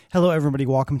Hello, everybody.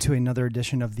 Welcome to another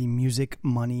edition of the Music,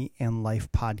 Money, and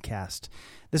Life podcast.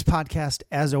 This podcast,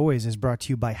 as always, is brought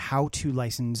to you by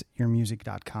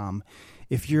howtolicenseyourmusic.com.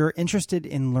 If you're interested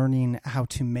in learning how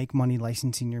to make money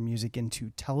licensing your music into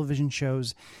television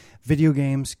shows, video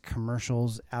games,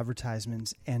 commercials,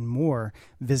 advertisements, and more,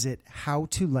 visit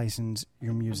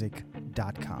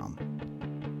howtolicenseyourmusic.com.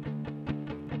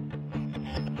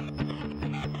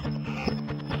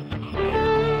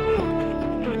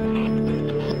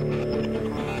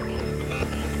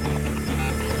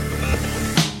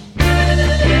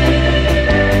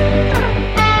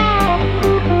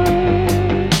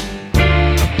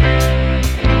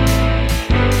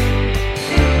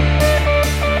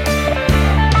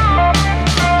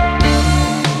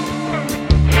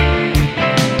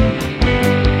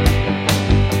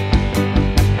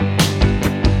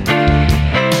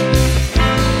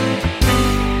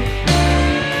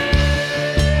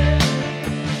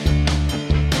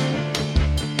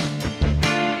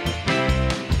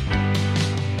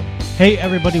 Hey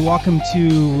everybody, welcome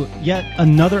to yet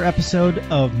another episode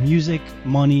of Music,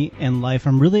 Money, and Life.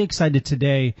 I'm really excited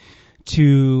today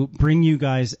to bring you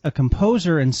guys a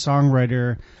composer and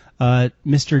songwriter,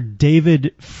 Mr.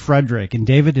 David Frederick. And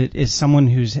David is someone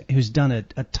who's done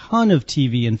a ton of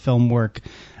TV and film work.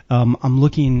 I'm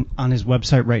looking on his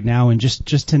website right now, and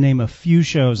just to name a few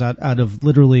shows out of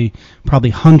literally probably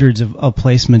hundreds of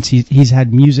placements, he's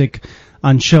had music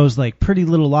on shows like Pretty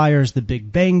Little Liars, The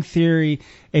Big Bang Theory,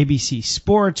 ABC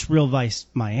Sports, Real Vice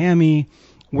Miami,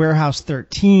 Warehouse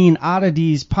 13,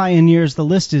 Oddities, Pioneers. The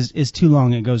list is too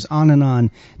long. It goes on and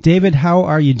on. David, how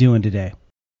are you doing today?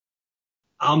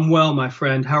 I'm well, my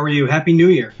friend. How are you? Happy New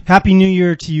Year. Happy New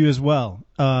Year to you as well.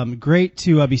 Great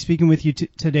to be speaking with you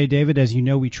today, David. As you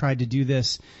know, we tried to do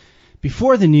this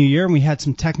before the new year, and we had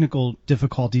some technical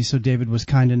difficulties, so David was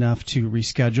kind enough to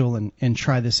reschedule and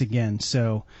try this again.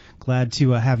 So glad to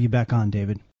have you back on,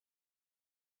 David.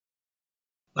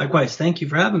 Likewise. Thank you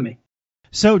for having me.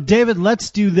 So, David, let's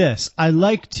do this. I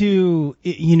like to,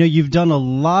 you've done a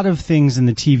lot of things in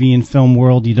the TV and film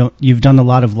world. You've done a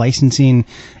lot of licensing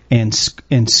and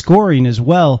scoring as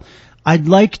well. I'd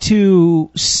like to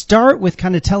start with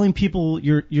kind of telling people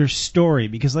your story,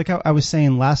 because like I was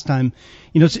saying last time,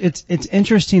 it's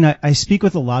interesting. I speak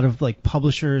with a lot of like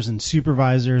publishers and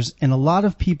supervisors and a lot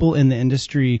of people in the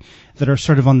industry that are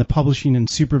sort of on the publishing and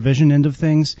supervision end of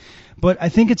things. But I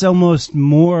think it's almost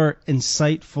more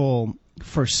insightful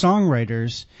for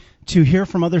songwriters to hear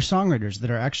from other songwriters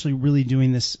that are actually really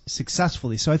doing this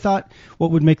successfully. So I thought what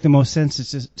would make the most sense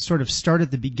is to sort of start at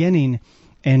the beginning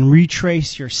and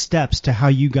retrace your steps to how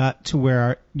you got to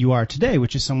where you are today,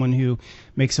 which is someone who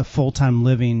makes a full-time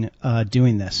living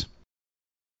doing this.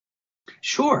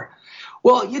 Sure.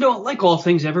 Well, like all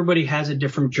things, everybody has a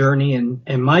different journey,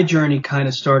 and my journey kind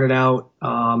of started out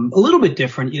a little bit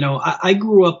different. I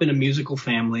grew up in a musical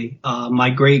family. My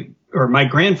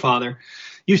grandfather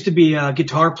used to be a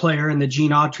guitar player in the Gene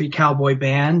Autry Cowboy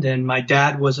Band, and my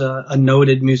dad was a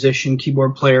noted musician,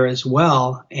 keyboard player as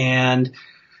well. And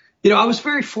I was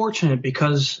very fortunate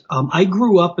because I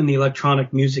grew up in the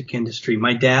electronic music industry.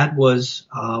 My dad was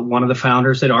one of the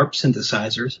founders at ARP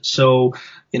Synthesizers. So,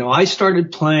 I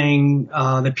started playing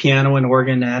the piano and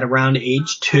organ at around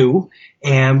age 2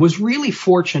 and was really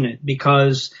fortunate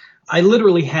because I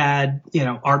literally had,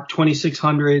 ARP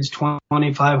 2600s,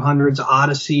 2500s,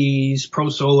 Odysseys, Pro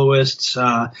Soloists,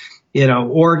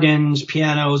 organs,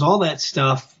 pianos, all that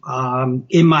stuff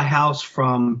in my house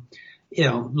from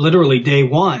literally day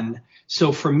one.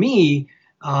 So for me,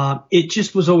 it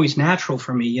just was always natural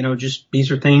for me, just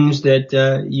these are things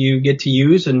that you get to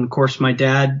use. And of course, my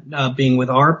dad being with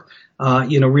ARP,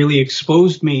 really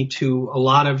exposed me to a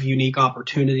lot of unique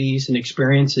opportunities and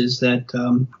experiences that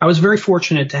I was very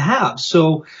fortunate to have.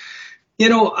 So,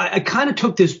 I kind of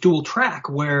took this dual track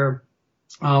where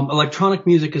electronic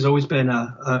music has always been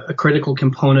a critical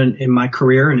component in my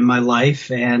career and in my life,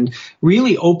 and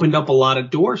really opened up a lot of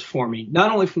doors for me,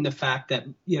 not only from the fact that,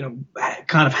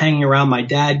 kind of hanging around my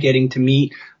dad, getting to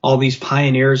meet all these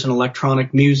pioneers in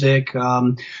electronic music,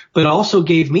 but also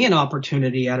gave me an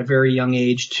opportunity at a very young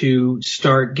age to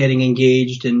start getting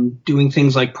engaged and doing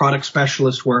things like product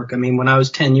specialist work. I mean, when I was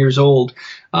 10 years old,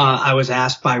 I was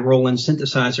asked by Roland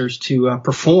Synthesizers to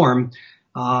perform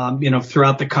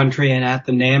throughout the country and at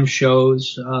the NAMM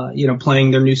shows,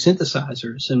 playing their new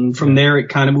synthesizers. And from there, it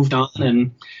kind of moved on,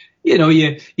 and,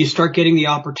 you start getting the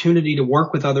opportunity to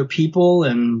work with other people.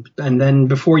 And then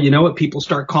before you know it, people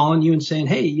start calling you and saying,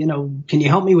 hey, can you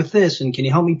help me with this? And can you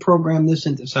help me program this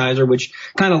synthesizer, which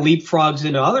kind of leapfrogs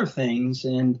into other things.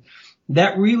 And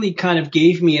that really kind of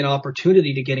gave me an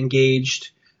opportunity to get engaged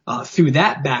through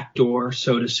that back door,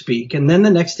 so to speak. And then the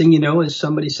next thing you know is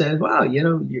somebody says, wow,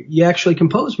 you actually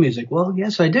compose music. Well,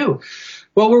 yes, I do.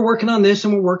 Well, we're working on this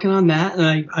and we're working on that.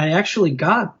 And I actually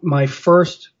got my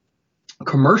first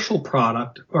commercial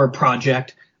product or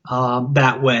project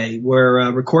that way, where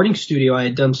a recording studio I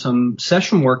had done some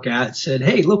session work at said,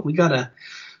 hey, look, we got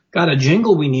a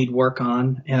jingle we need work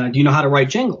on. Do you know how to write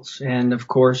jingles? And of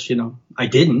course, I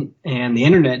didn't, and the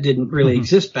internet didn't really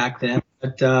exist back then.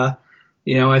 But,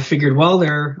 I figured, well,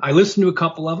 I listened to a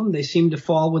couple of them. They seemed to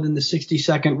fall within the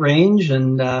 60-second range.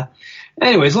 And,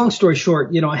 anyways, long story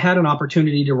short, I had an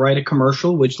opportunity to write a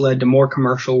commercial, which led to more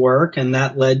commercial work, and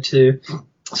that led to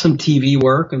some TV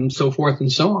work and so forth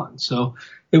and so on. So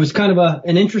it was kind of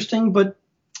an interesting, but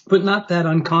not that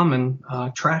uncommon,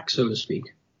 track, so to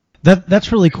speak.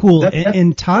 That's really cool.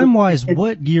 And time-wise,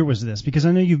 what year was this? Because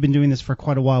I know you've been doing this for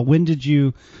quite a while. When did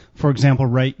you, for example,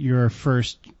 write your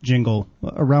first jingle?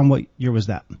 Around what year was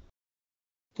that?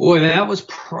 Boy, that was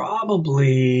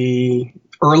probably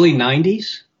early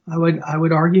 90s, I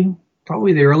would argue.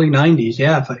 Probably the early 90s.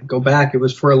 Yeah, if I go back, it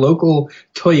was for a local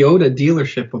Toyota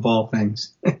dealership of all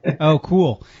things. Oh,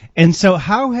 cool. And so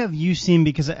how have you seen,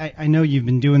 because I know you've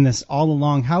been doing this all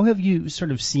along, how have you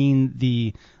sort of seen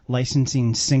the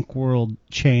licensing sync world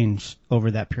change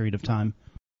over that period of time?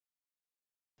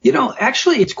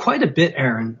 Actually, it's quite a bit,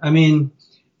 Aaron. I mean,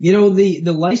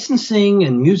 the licensing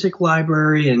and music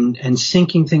library and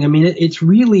syncing thing, I mean,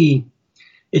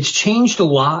 it's changed a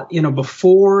lot.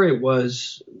 Before it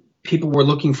was people were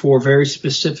looking for very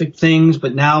specific things,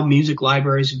 but now music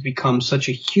libraries have become such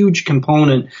a huge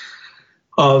component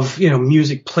of,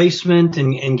 music placement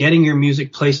and getting your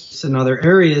music placed in other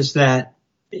areas that,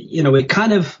 it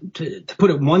kind of, to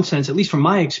put it in one sense, at least from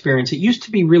my experience, it used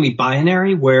to be really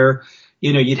binary where,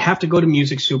 you'd have to go to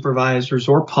music supervisors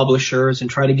or publishers and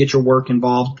try to get your work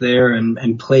involved there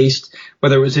and placed,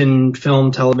 whether it was in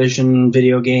film, television,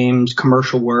 video games,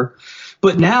 commercial work.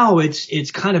 But now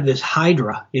it's kind of this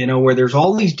hydra, where there's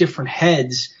all these different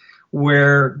heads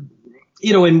where,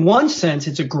 in one sense,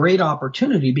 it's a great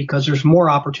opportunity because there's more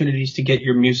opportunities to get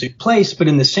your music placed. But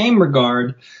in the same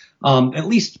regard, at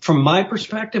least from my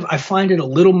perspective, I find it a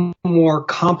little more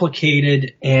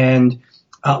complicated and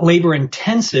labor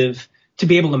intensive to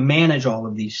be able to manage all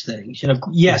of these things.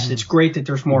 Yes, it's great that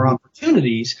there's more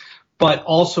opportunities, but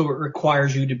also it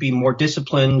requires you to be more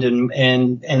disciplined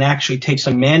and actually take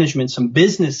some management, some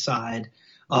business side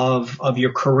of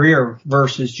your career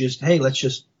versus just, hey, let's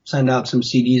just send out some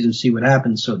CDs and see what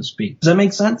happens, so to speak. Does that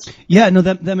make sense? Yeah, no,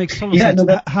 that makes total sense.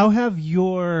 How have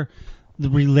the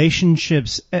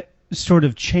relationships sort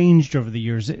of changed over the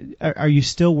years? Are you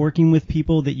still working with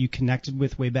people that you connected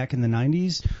with way back in the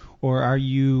 90s, or are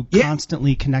you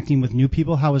constantly connecting with new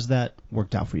people? How has that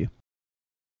worked out for you?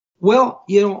 Well,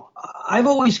 I've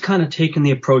always kind of taken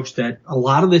the approach that a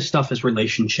lot of this stuff is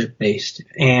relationship based.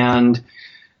 And,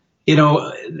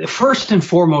 the first and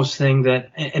foremost thing that,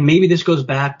 and maybe this goes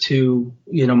back to,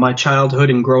 my childhood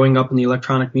and growing up in the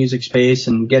electronic music space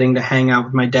and getting to hang out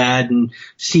with my dad and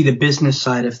see the business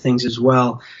side of things as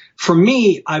well. For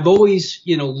me, I've always,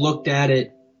 looked at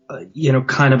it,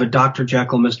 kind of a Dr.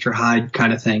 Jekyll, Mr. Hyde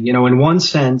kind of thing. In one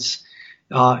sense,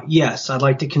 yes, I'd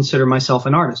like to consider myself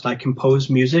an artist. I compose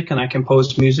music and I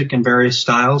compose music in various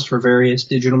styles for various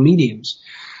digital mediums.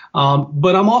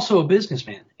 But I'm also a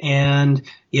businessman and,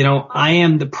 I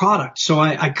am the product. So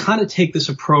I kind of take this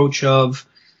approach of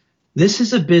this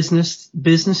is a business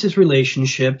is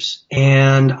relationships,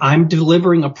 and I'm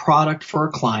delivering a product for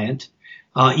a client.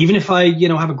 Even if I,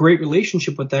 have a great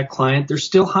relationship with that client, they're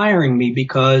still hiring me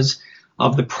because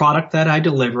of the product that I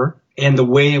deliver and the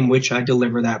way in which I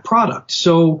deliver that product.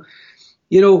 So,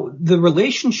 the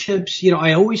relationships,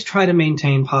 I always try to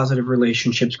maintain positive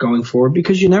relationships going forward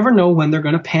because you never know when they're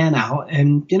going to pan out.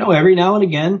 And, every now and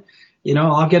again,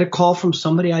 I'll get a call from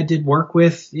somebody I did work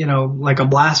with, like a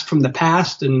blast from the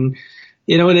past. And,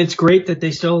 and it's great that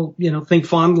they still, think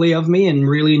fondly of me and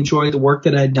really enjoy the work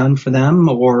that I've done for them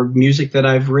or music that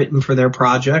I've written for their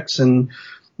projects. And,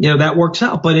 that works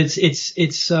out. But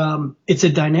it's a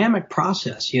dynamic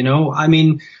process, I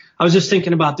mean, I was just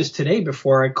thinking about this today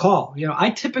before I call. I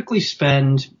typically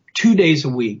spend 2 days a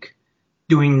week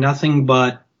doing nothing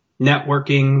but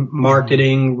networking,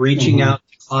 marketing, reaching out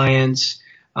to clients,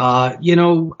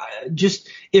 just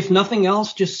if nothing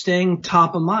else, just staying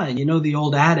top of mind. The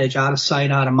old adage, out of sight,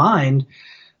 out of mind.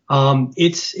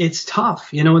 It's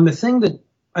tough, and the thing that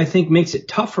I think makes it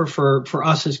tougher for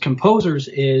us as composers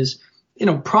is,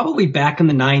 probably back in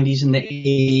the 90s and the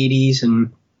 80s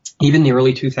and even the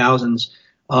early 2000s.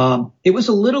 It was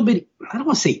a little bit, I don't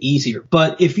want to say easier,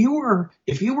 but if you were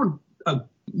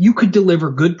you could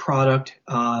deliver good product,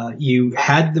 you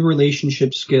had the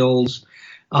relationship skills,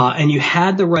 and you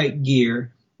had the right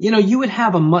gear, you would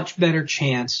have a much better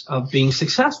chance of being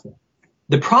successful.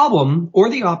 The problem or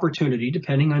the opportunity,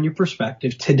 depending on your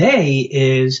perspective, today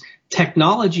is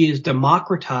technology has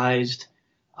democratized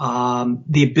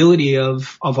the ability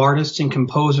of artists and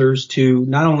composers to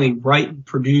not only write and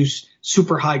produce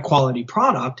super high quality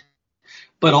product,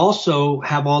 but also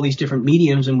have all these different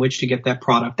mediums in which to get that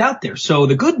product out there. So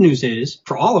the good news is,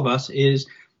 for all of us, is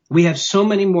we have so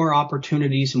many more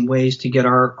opportunities and ways to get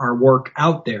our work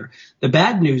out there. The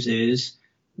bad news is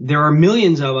there are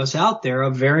millions of us out there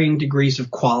of varying degrees of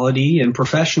quality and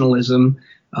professionalism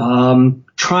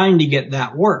trying to get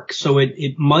that work. So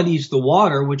it muddies the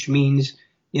water, which means,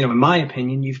 in my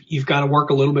opinion, you've got to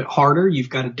work a little bit harder, you've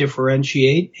got to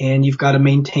differentiate, and you've got to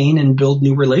maintain and build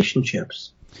new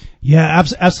relationships. Yeah,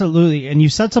 absolutely. And you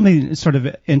said something sort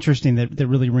of interesting that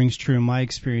really rings true in my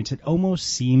experience. It almost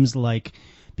seems like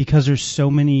because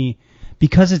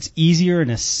it's easier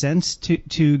in a sense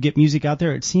to get music out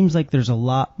there, it seems like there's a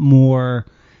lot more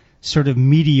sort of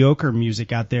mediocre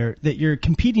music out there that you're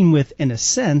competing with in the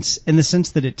sense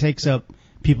that it takes up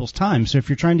people's time. So if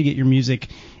you're trying to get your music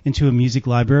into a music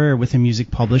library or with a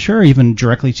music publisher or even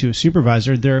directly to a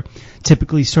supervisor, they're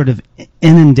typically sort of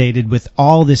inundated with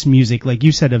all this music, like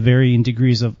you said, of varying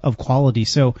degrees of quality.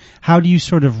 So how do you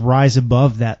sort of rise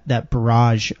above that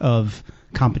barrage of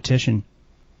competition?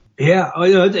 Yeah,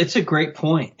 it's a great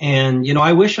point. And,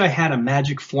 I wish I had a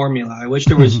magic formula. I wish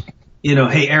there was,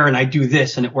 hey, Aaron, I do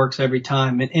this and it works every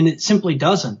time. And it simply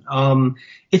doesn't.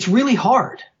 It's really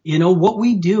hard. What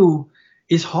we do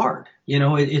is hard.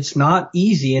 It's not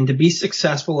easy, and to be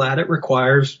successful at it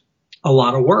requires a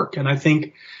lot of work. And I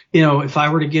think, if I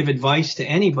were to give advice to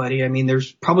anybody,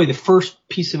 there's probably the first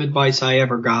piece of advice I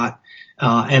ever got,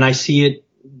 and I see it,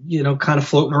 kind of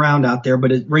floating around out there,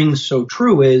 but it rings so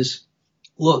true is,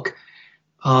 look,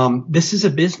 this is a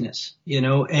business,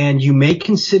 and you may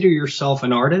consider yourself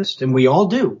an artist, and we all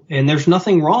do, and there's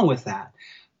nothing wrong with that,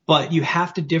 but you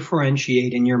have to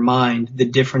differentiate in your mind the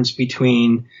difference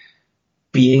between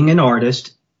being an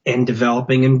artist and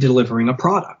developing and delivering a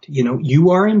product. You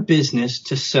are in business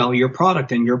to sell your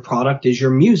product, and your product is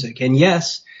your music. And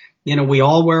yes, we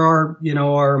all wear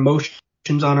our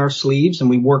emotions on our sleeves, and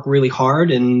we work really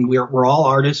hard, and we're all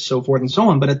artists, so forth and so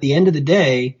on. But at the end of the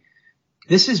day,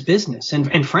 this is business.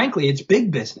 And frankly, it's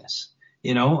big business.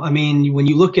 When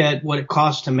you look at what it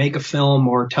costs to make a film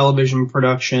or television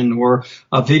production or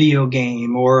a video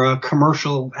game or a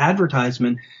commercial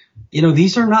advertisement,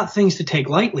 these are not things to take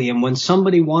lightly. And when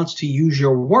somebody wants to use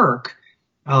your work,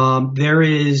 there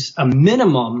is a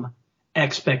minimum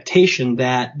expectation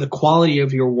that the quality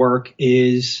of your work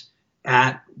is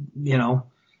at,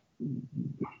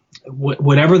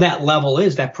 whatever that level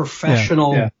is, that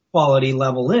professional quality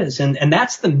level is. And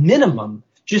that's the minimum,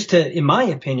 just to, in my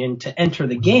opinion, to enter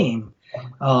the game.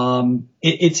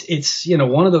 It's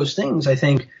one of those things. I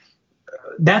think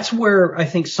that's where I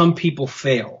think some people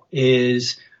fail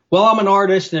is, well, I'm an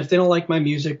artist, and if they don't like my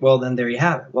music, well, then there you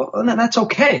have it. Well, that's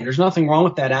okay. There's nothing wrong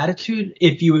with that attitude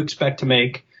if you expect to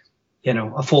make,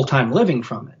 a full-time living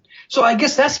from it. So I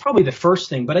guess that's probably the first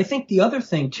thing. But I think the other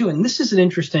thing, too, and this is an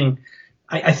interesting,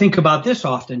 I think about this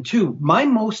often, too. My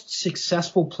most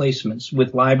successful placements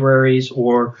with libraries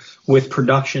or with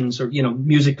productions or,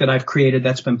 music that I've created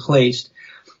that's been placed,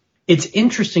 it's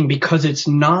interesting because it's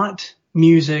not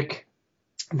music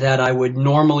that I would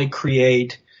normally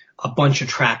create a bunch of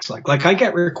tracks like I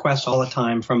get requests all the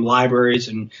time from libraries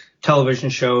and television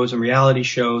shows and reality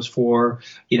shows for,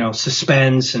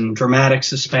 suspense and dramatic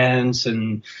suspense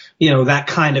and, that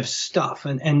kind of stuff.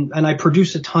 And I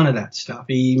produce a ton of that stuff.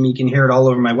 You can hear it all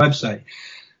over my website.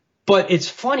 But it's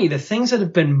funny, the things that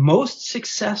have been most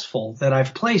successful that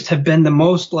I've placed have been the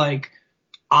most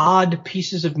odd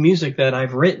pieces of music that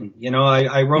I've written.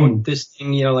 I wrote this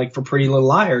thing, for Pretty Little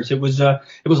Liars. It was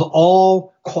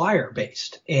all choir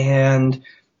based and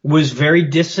was very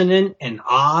dissonant and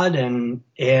odd, and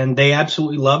they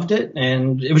absolutely loved it.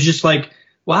 And it was just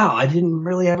wow, I didn't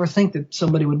really ever think that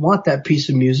somebody would want that piece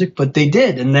of music, but they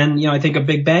did. And then, I think of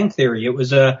Big Bang Theory. It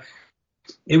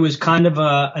was kind of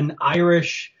an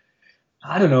Irish,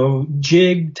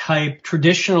 jig type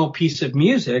traditional piece of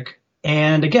music.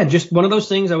 And again, just one of those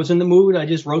things. I was in the mood. I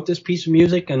just wrote this piece of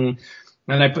music, and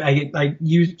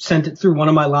you sent it through one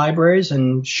of my libraries,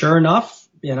 and sure enough,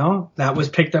 that was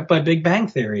picked up by Big Bang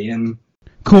Theory. And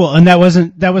cool. And that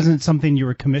wasn't something you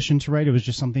were commissioned to write. It was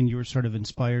just something you were sort of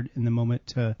inspired in the moment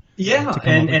to. Yeah,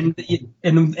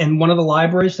 and one of the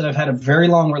libraries that I've had a very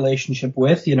long relationship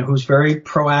with, who's very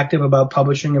proactive about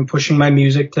publishing and pushing my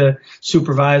music to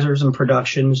supervisors and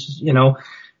productions,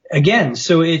 again,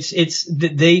 so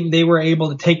they were able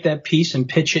to take that piece and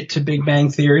pitch it to Big Bang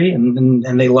Theory,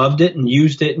 and they loved it and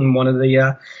used it in one of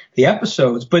the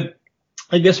episodes. But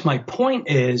I guess my point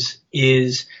is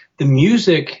the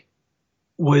music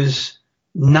was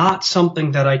not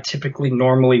something that I typically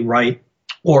normally write,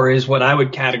 or is what I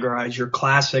would categorize your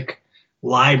classic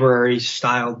library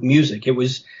styled music. It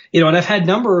was, and I've had a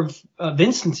number of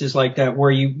instances like that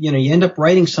where you end up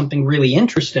writing something really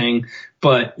interesting,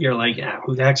 but you're like, yeah,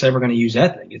 who the heck's ever going to use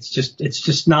that thing? It's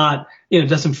just not, it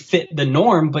doesn't fit the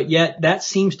norm, but yet that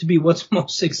seems to be what's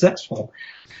most successful.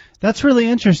 That's really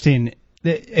interesting.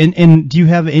 And do you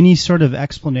have any sort of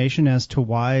explanation as to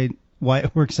why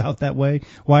it works out that way?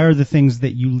 Why are the things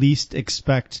that you least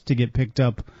expect to get picked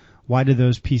up, why do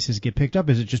those pieces get picked up?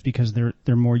 Is it just because they're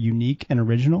more unique and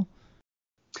original?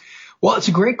 Well, it's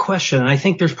a great question, and I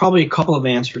think there's probably a couple of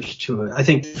answers to it. I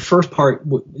think the first part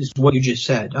is what you just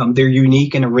said. They're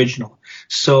unique and original.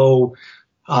 So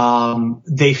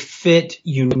they fit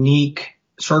unique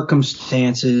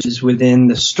circumstances within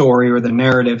the story or the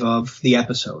narrative of the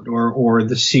episode or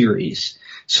the series.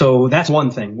 So that's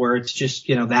one thing where it's just,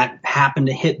 that happened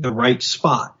to hit the right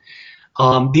spot.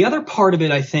 The other part of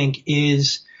it, I think,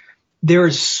 is there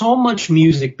is so much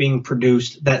music being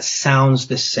produced that sounds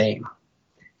the same.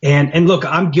 And look,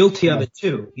 I'm guilty of it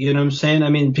too. You know what I'm saying? I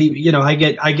mean, I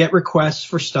get requests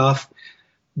for stuff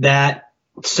that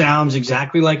sounds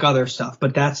exactly like other stuff,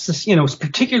 but that's just,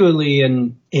 particularly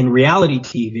in reality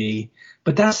TV,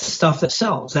 but that's the stuff that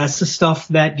sells. That's the stuff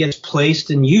that gets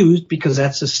placed and used because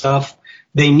that's the stuff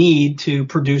they need to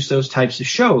produce those types of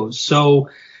shows. So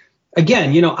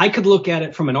again, I could look at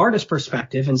it from an artist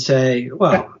perspective and say,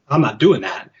 well, I'm not doing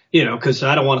that, because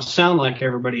I don't want to sound like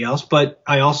everybody else. But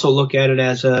I also look at it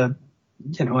as a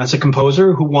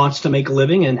composer who wants to make a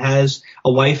living and has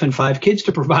a wife and 5 kids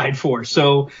to provide for.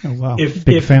 So if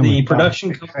the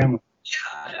production company,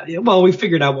 well, we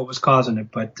figured out what was causing it,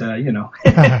 but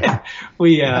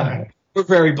we're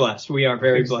very blessed. We are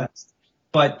very blessed.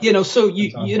 But so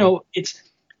it's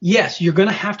yes, you're going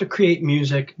to have to create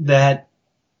music that.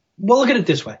 Well, look at it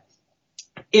this way.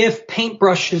 If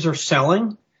paintbrushes are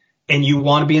selling and you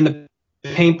want to be in the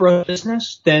paintbrush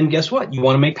business, then guess what? You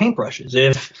want to make paintbrushes.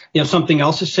 If something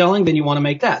else is selling, then you want to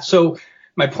make that. So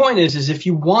my point is if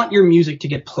you want your music to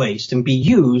get placed and be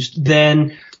used,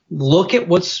 then look at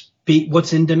what's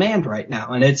in demand right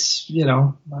now. And it's,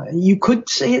 you could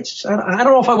say I don't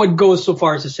know if I would go so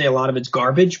far as to say a lot of it's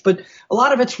garbage, but a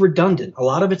lot of it's redundant. A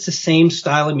lot of it's the same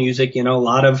style of music, a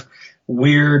lot of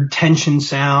weird tension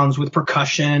sounds with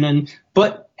percussion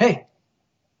but hey,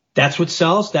 that's what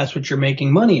sells. That's what you're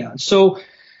making money on. So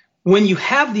when you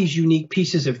have these unique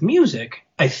pieces of music,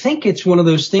 I think it's one of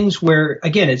those things where,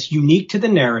 again, it's unique to the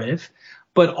narrative,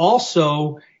 but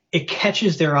also it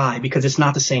catches their eye because it's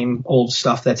not the same old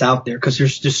stuff that's out there because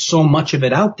there's just so much of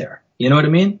it out there. You know what I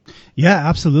mean? Yeah,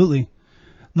 absolutely.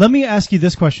 Let me ask you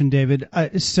this question, David.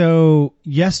 So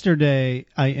yesterday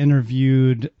I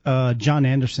interviewed John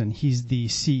Anderson. He's the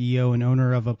CEO and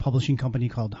owner of a publishing company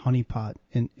called Honeypot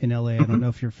in LA. I don't know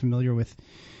if you're familiar with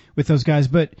those guys,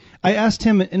 but I asked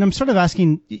him, and I'm sort of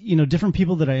asking, different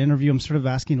people that I interview, I'm sort of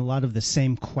asking a lot of the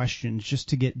same questions just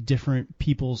to get different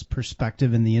people's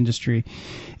perspective in the industry.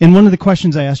 And one of the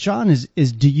questions I asked John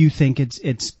is do you think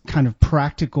it's kind of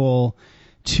practical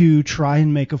to try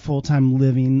and make a full-time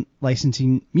living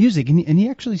licensing music? And he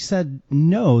actually said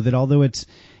no, that although it's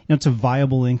it's a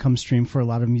viable income stream for a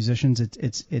lot of musicians,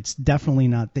 it's definitely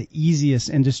not the easiest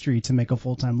industry to make a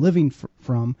full-time living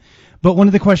from. But one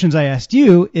of the questions I asked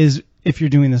you is if you're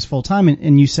doing this full-time,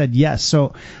 and you said yes.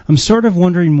 So I'm sort of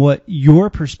wondering what your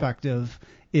perspective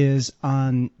is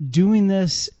on doing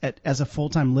this as a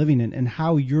full-time living and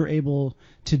how you're able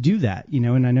to do that,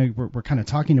 and I know we're kind of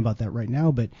talking about that right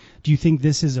now, but do you think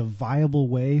this is a viable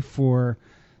way for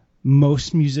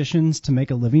most musicians to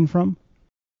make a living from?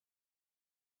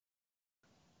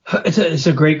 It's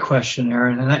a great question,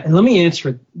 Aaron, and let me answer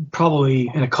it probably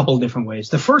in a couple of different ways.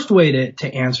 The first way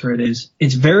to answer it is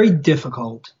it's very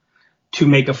difficult to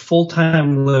make a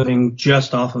full-time living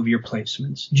just off of your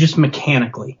placements, just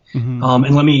mechanically. Mm-hmm.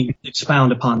 And let me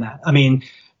expound upon that. I mean,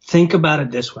 think about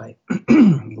it this way.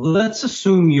 Let's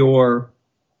assume you're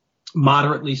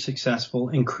moderately successful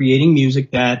in creating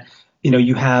music that,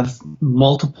 you have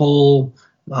multiple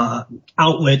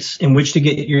outlets in which to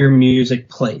get your music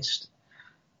placed.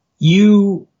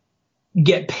 You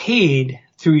get paid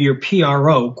through your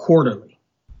PRO quarterly.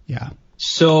 Yeah.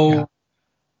 So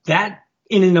that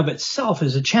in and of itself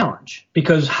is a challenge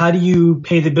because how do you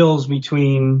pay the bills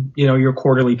between, your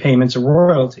quarterly payments or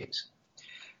royalties?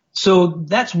 So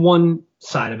that's one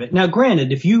side of it. Now,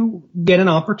 granted, if you get an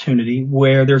opportunity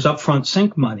where there's upfront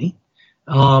sync money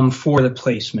for the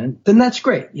placement, then that's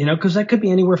great, because that could be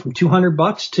anywhere from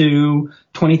 $200 to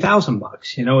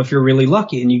 $20,000, if you're really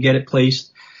lucky and you get it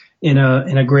placed in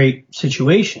a great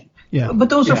situation. Yeah. But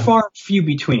those are far few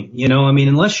between,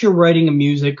 unless you're writing a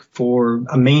music for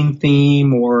a main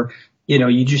theme or,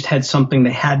 you just had something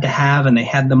they had to have and they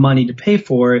had the money to pay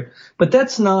for it. But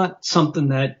that's not something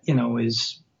that,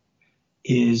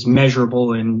 is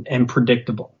measurable and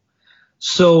predictable.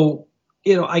 So,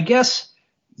 I guess,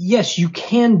 yes, you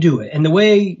can do it. And the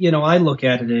way, I look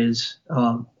at it is,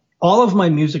 all of my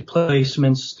music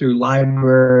placements through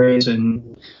libraries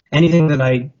and anything that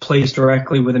I place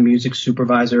directly with a music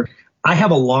supervisor, I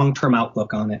have a long-term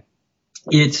outlook on it.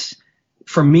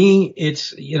 For me,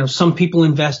 some people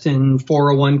invest in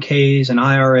 401ks and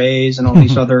IRAs and all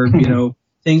these other,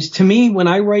 things. To me, when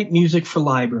I write music for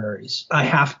libraries, I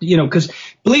have to, because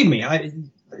believe me,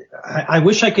 I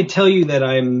wish I could tell you that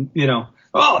I'm,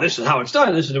 oh, this is how it's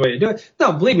done. This is the way to do it.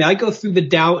 No, believe me, I go through the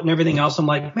doubt and everything else. I'm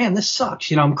like, man, this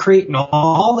sucks. I'm creating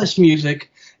all this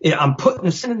music. I'm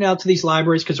sending it out to these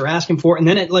libraries because they're asking for it. And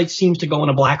then it seems to go in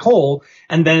a black hole.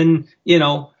 And then,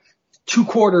 2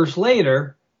 quarters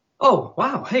later, oh,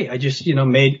 wow. Hey, I just,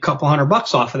 made a couple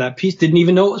 $100 off of that piece. Didn't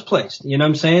even know it was placed. You know what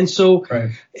I'm saying? So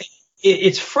right.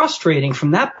 It's frustrating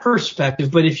from that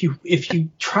perspective. But if you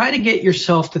try to get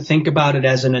yourself to think about it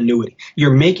as an annuity,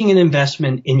 you're making an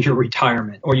investment in your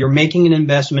retirement or you're making an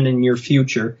investment in your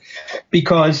future,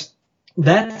 because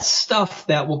that's stuff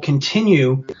that will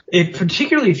continue,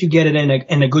 particularly if you get it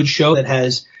in a good show that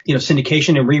has,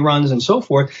 syndication and reruns and so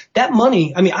forth. That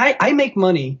money, I make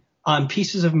money on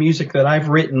pieces of music that I've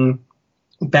written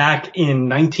back in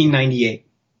 1998.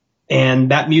 And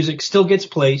that music still gets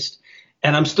placed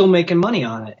and I'm still making money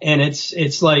on it. And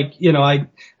it's like, I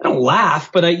don't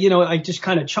laugh, but I just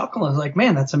kind of chuckle. I was like,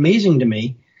 man, that's amazing to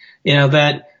me,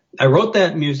 that I wrote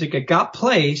that music, it got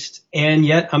placed, and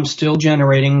yet I'm still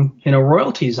generating,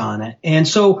 royalties on it. And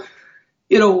so,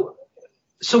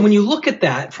 so when you look at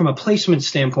that from a placement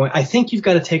standpoint, I think you've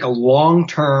got to take a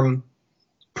long-term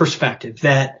perspective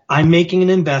that I'm making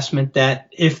an investment that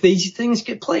if these things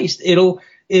get placed, it'll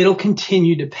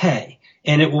continue to pay.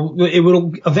 And it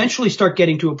will eventually start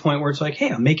getting to a point where it's like,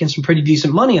 hey, I'm making some pretty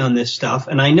decent money on this stuff.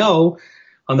 And I know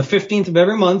on the 15th of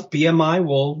every month, BMI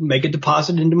will make a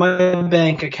deposit into my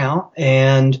bank account.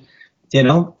 And,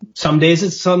 some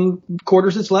days some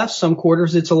quarters it's less, some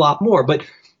quarters it's a lot more. But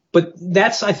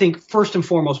that's, I think, first and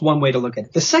foremost, one way to look at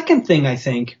it. The second thing, I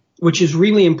think, which is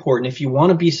really important if you want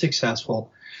to be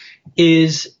successful,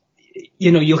 is,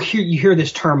 you hear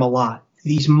this term a lot,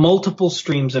 these multiple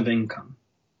streams of income.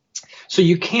 So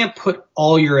you can't put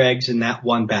all your eggs in that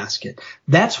one basket.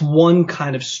 That's one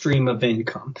kind of stream of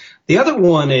income. The other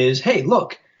one is, hey,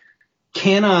 look,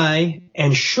 can I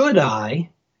and should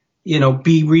I,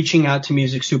 be reaching out to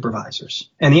music supervisors?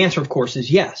 And the answer, of course, is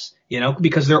yes,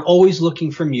 because they're always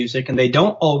looking for music and they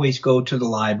don't always go to the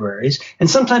libraries. And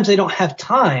sometimes they don't have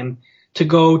time to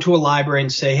go to a library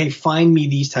and say, hey, find me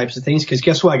these types of things, because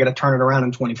guess what? I got to turn it around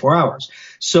in 24 hours.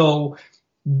 So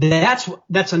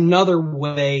that's another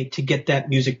way to get that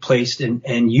music placed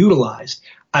and utilized.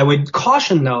 I would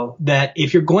caution, though, that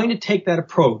if you're going to take that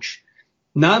approach,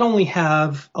 not only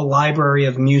have a library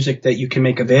of music that you can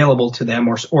make available to them,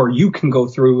 or you can go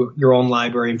through your own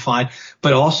library and find,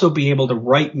 but also be able to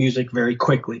write music very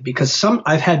quickly. Because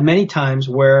I've had many times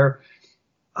where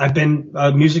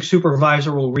a music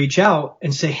supervisor will reach out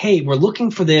and say, hey, we're looking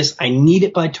for this. I need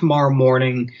it by tomorrow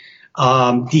morning.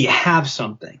 Do you have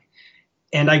something?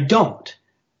 And I don't.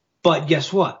 But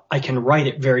guess what? I can write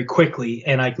it very quickly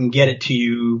and I can get it to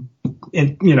you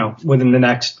within the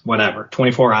next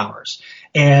 24 hours.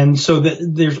 And so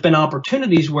there's been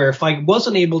opportunities where if I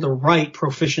wasn't able to write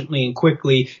proficiently and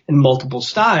quickly in multiple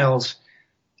styles,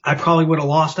 I probably would have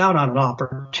lost out on an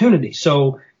opportunity.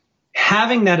 So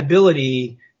having that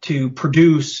ability to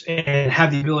produce and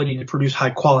have the ability to produce high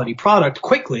quality product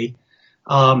quickly,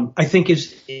 I think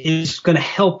is going to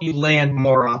help you land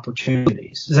more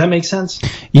opportunities. Does that make sense?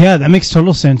 Yeah, that makes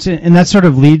total sense. And that sort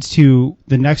of leads to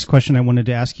the next question I wanted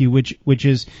to ask you, which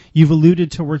is, you've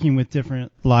alluded to working with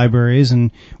different libraries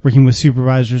and working with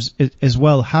supervisors as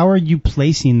well. How are you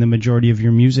placing the majority of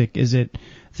your music? Is it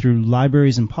through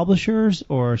libraries and publishers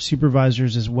or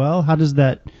supervisors as well? How does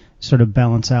that sort of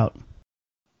balance out?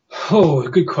 Oh,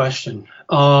 good question.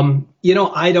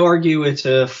 I'd argue it's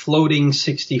a floating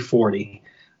 60-40,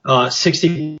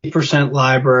 60%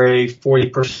 library,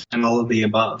 40% all of the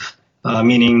above,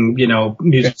 meaning,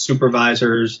 music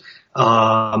supervisors.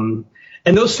 And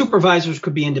And those supervisors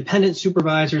could be independent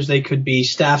supervisors. They could be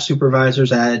staff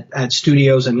supervisors at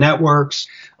studios and networks.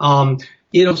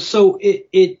 So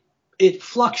it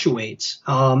fluctuates.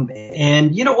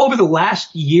 And, over the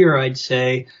last year, I'd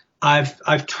say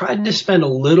I've tried to spend a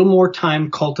little more time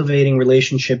cultivating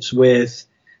relationships with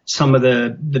some of the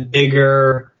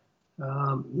bigger,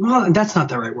 well, that's not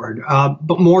the right word,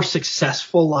 but more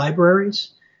successful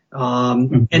libraries.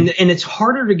 And it's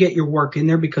harder to get your work in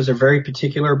there because they're very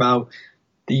particular about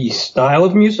the style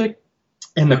of music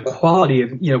and the quality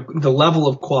of, the level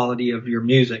of quality of your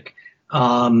music.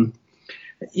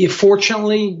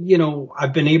 Fortunately,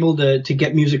 I've been able to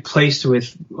get music placed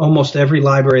with almost every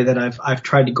library that I've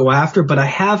tried to go after, but I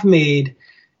have made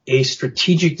a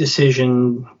strategic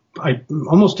decision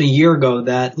almost a year ago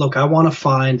that, look, I want to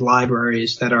find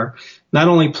libraries that are not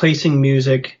only placing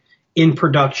music in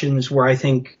productions where I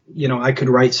think, I could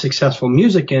write successful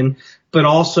music in, but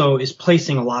also is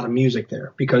placing a lot of music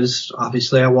there because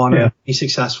obviously I want to be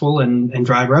successful and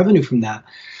drive revenue from that.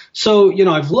 So,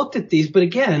 I've looked at these, but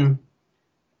again,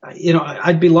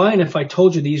 I'd be lying if I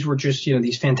told you these were just,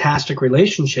 these fantastic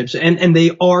relationships, and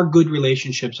they are good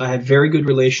relationships. I have very good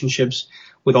relationships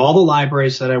with all the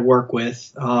libraries that I work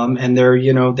with. And they're,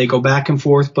 they go back and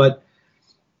forth, but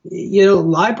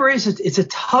libraries, it's a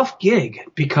tough gig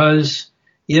because,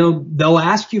 they'll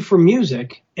ask you for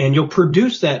music and you'll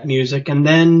produce that music and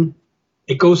then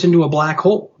it goes into a black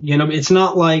hole. It's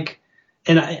not like,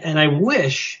 and I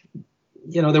wish,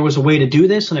 there was a way to do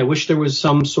this, and I wish there was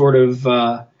some sort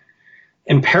of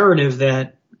imperative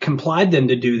that complied them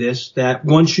to do this, that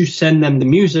once you send them the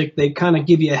music, they kind of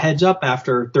give you a heads up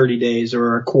after 30 days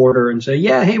or a quarter and say,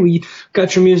 yeah, hey, we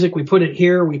got your music. We put it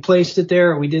here. We placed it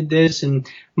there. We did this. And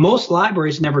most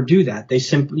libraries never do that. They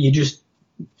simply,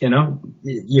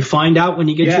 you find out when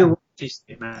you get your royalties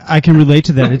statement. I can relate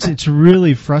to that. It's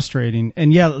really frustrating.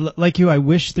 And like you, I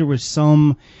wish there was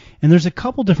some, and there's a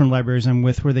couple different libraries I'm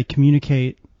with where they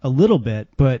communicate a little bit,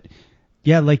 but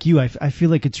yeah, like you, I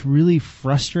feel like it's really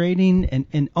frustrating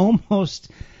and almost,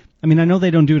 I mean, I know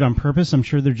they don't do it on purpose. I'm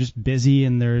sure they're just busy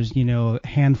and there's, a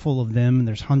handful of them and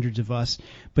there's hundreds of us,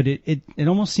 but it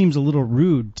almost seems a little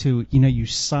rude to, you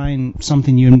sign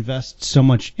something you invest so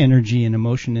much energy and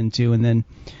emotion into, and then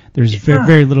there's very,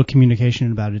 very little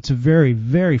communication about it. It's a very,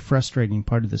 very frustrating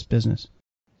part of this business.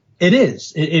 It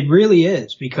is. It really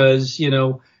is because,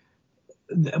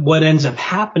 what ends up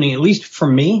happening, at least for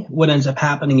me, what ends up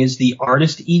happening is the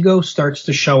artist ego starts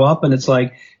to show up, and it's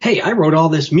like, hey, I wrote all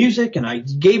this music and I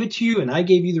gave it to you and I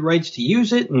gave you the rights to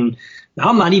use it, and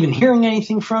I'm not even hearing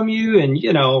anything from you, and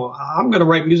I'm going to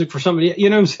write music for somebody. You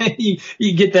know what I'm saying?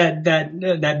 You get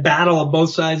that battle of both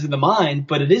sides of the mind,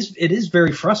 but it is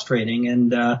very frustrating.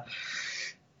 And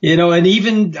and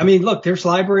even, I mean, look, there's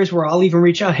libraries where I'll even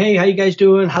reach out. Hey, how you guys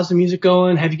doing? How's the music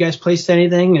going? Have you guys placed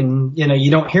anything? And,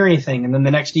 you don't hear anything. And then the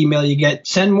next email you get,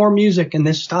 send more music in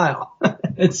this style.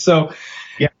 And so,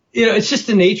 it's just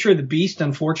the nature of the beast,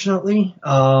 unfortunately.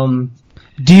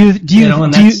 Do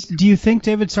you think,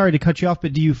 David, sorry to cut you off,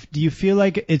 but do you feel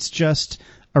like it's just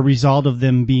a result of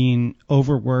them being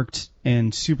overworked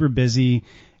and super busy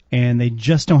and they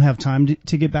just don't have time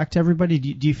to get back to everybody?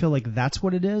 Do you feel like that's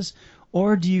what it is?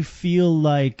 Or do you feel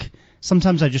like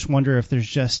sometimes I just wonder if there's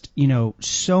just,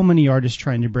 so many artists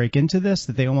trying to break into this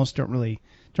that they almost don't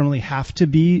really have to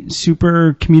be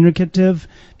super communicative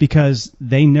because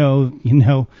they know,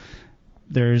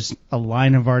 there's a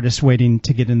line of artists waiting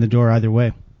to get in the door either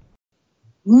way?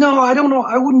 No, I don't know.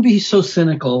 I wouldn't be so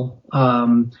cynical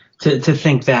to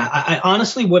think that. I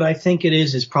honestly, what I think it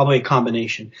is probably a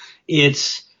combination.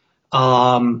 It's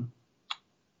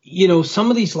some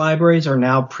of these libraries are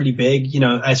now pretty big,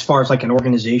 as far as like an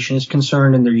organization is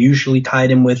concerned, and they're usually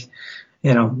tied in with,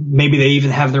 maybe they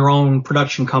even have their own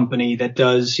production company that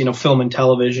does, film and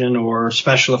television or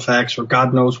special effects or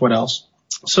God knows what else.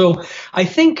 So I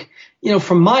think,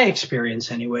 from my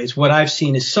experience anyways, what I've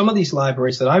seen is some of these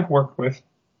libraries that I've worked with,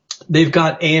 they've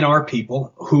got A&R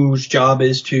people whose job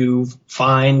is to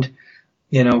find,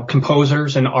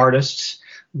 composers and artists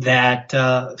that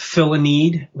fill a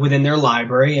need within their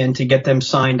library and to get them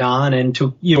signed on and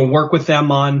to, work with them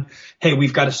on, hey,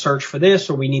 we've got to search for this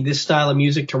or we need this style of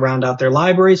music to round out their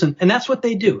libraries. And that's what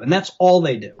they do. And that's all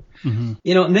they do. Mm-hmm.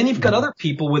 And then you've got other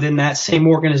people within that same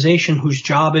organization whose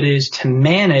job it is to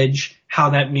manage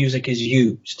how that music is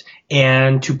used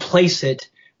and to place it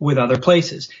with other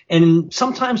places. And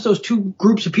sometimes those two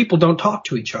groups of people don't talk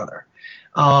to each other.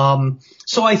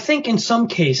 So I think in some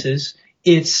cases,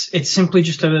 it's simply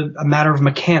just a matter of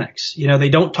mechanics. They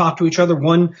don't talk to each other.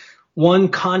 One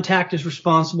contact is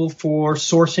responsible for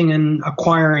sourcing and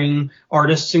acquiring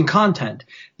artists and content.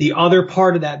 The other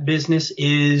part of that business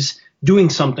is doing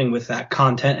something with that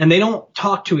content, and they don't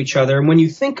talk to each other. And when you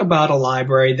think about a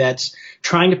library that's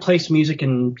trying to place music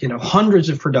in, hundreds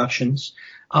of productions,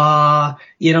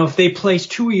 if they place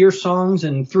 2 of your songs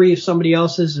and 3 of somebody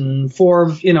else's and 4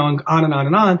 of, and on and on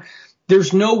and on,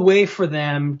 there's no way for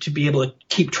them to be able to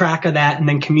keep track of that and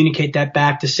then communicate that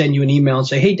back to send you an email and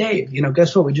say, hey, Dave,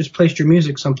 guess what? We just placed your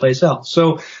music someplace else.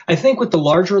 So I think with the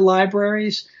larger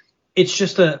libraries, it's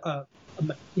just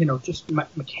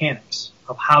mechanics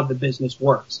of how the business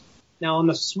works. Now, on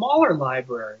the smaller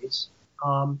libraries,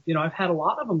 I've had a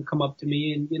lot of them come up to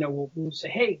me and, we'll say,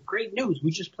 hey, great news.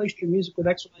 We just placed your music with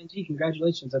X, Y, and Z.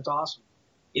 Congratulations. That's awesome.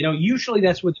 Usually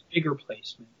that's with a bigger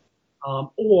placement.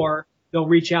 Or they'll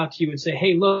reach out to you and say,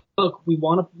 hey, look, we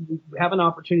have an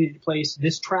opportunity to place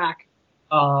this track.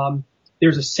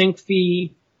 There's a sync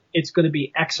fee. It's going to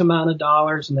be X amount of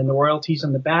dollars, and then the royalties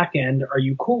on the back end. Are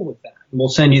you cool with that? And we'll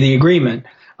send you the agreement.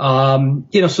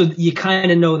 So you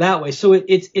kind of know that way. So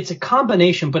it's a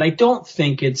combination, but I don't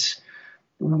think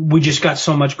we just got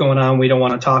so much going on we don't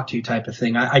want to talk to you type of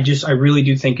thing. I really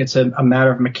do think it's a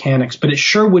matter of mechanics, but it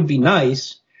sure would be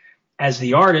nice as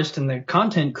the artist and the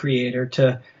content creator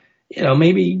to,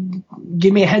 maybe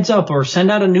give me a heads up or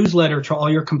send out a newsletter to all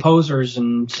your composers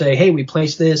and say, hey, we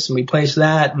placed this and we placed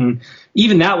that. And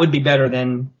even that would be better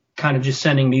than kind of just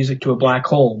sending music to a black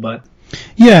hole. But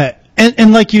yeah.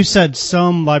 And like you said,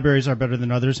 some libraries are better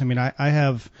than others. I mean, I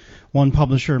have one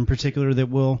publisher in particular that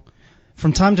will,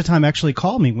 from time to time, actually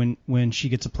call me when she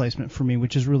gets a placement for me,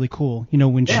 which is really cool,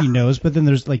 when she knows. But then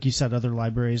there's, like you said, other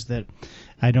libraries that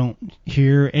I don't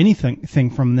hear anything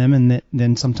from them. And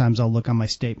then sometimes I'll look on my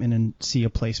statement and see a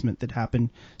placement that happened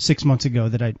 6 months ago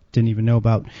that I didn't even know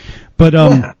about.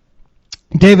 But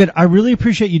David, I really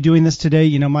appreciate you doing this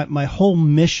today. My whole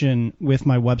mission with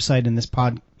my website and this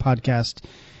podcast,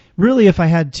 really, if I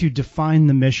had to define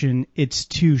the mission, it's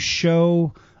to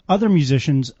show other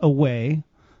musicians a way,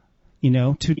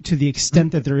 to the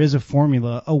extent that there is a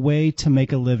formula, a way to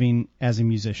make a living as a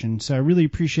musician. So I really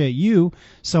appreciate you,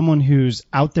 someone who's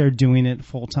out there doing it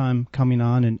full time, coming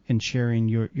on and sharing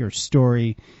your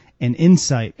story and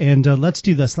insight. And let's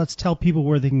do this. Let's tell people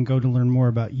where they can go to learn more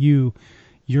about you.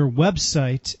 Your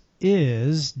website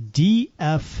is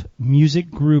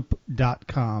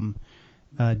dfmusicgroup.com.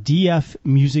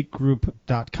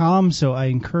 dfmusicgroup.com. So I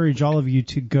encourage all of you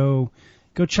to go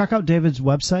check out David's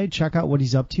website, check out what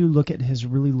he's up to, look at his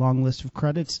really long list of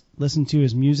credits, listen to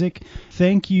his music.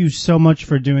 Thank you so much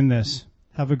for doing this.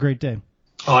 Have a great day.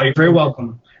 Oh, you're very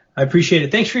welcome. I appreciate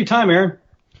it. Thanks for your time, Aaron.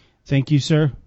 Thank you, sir.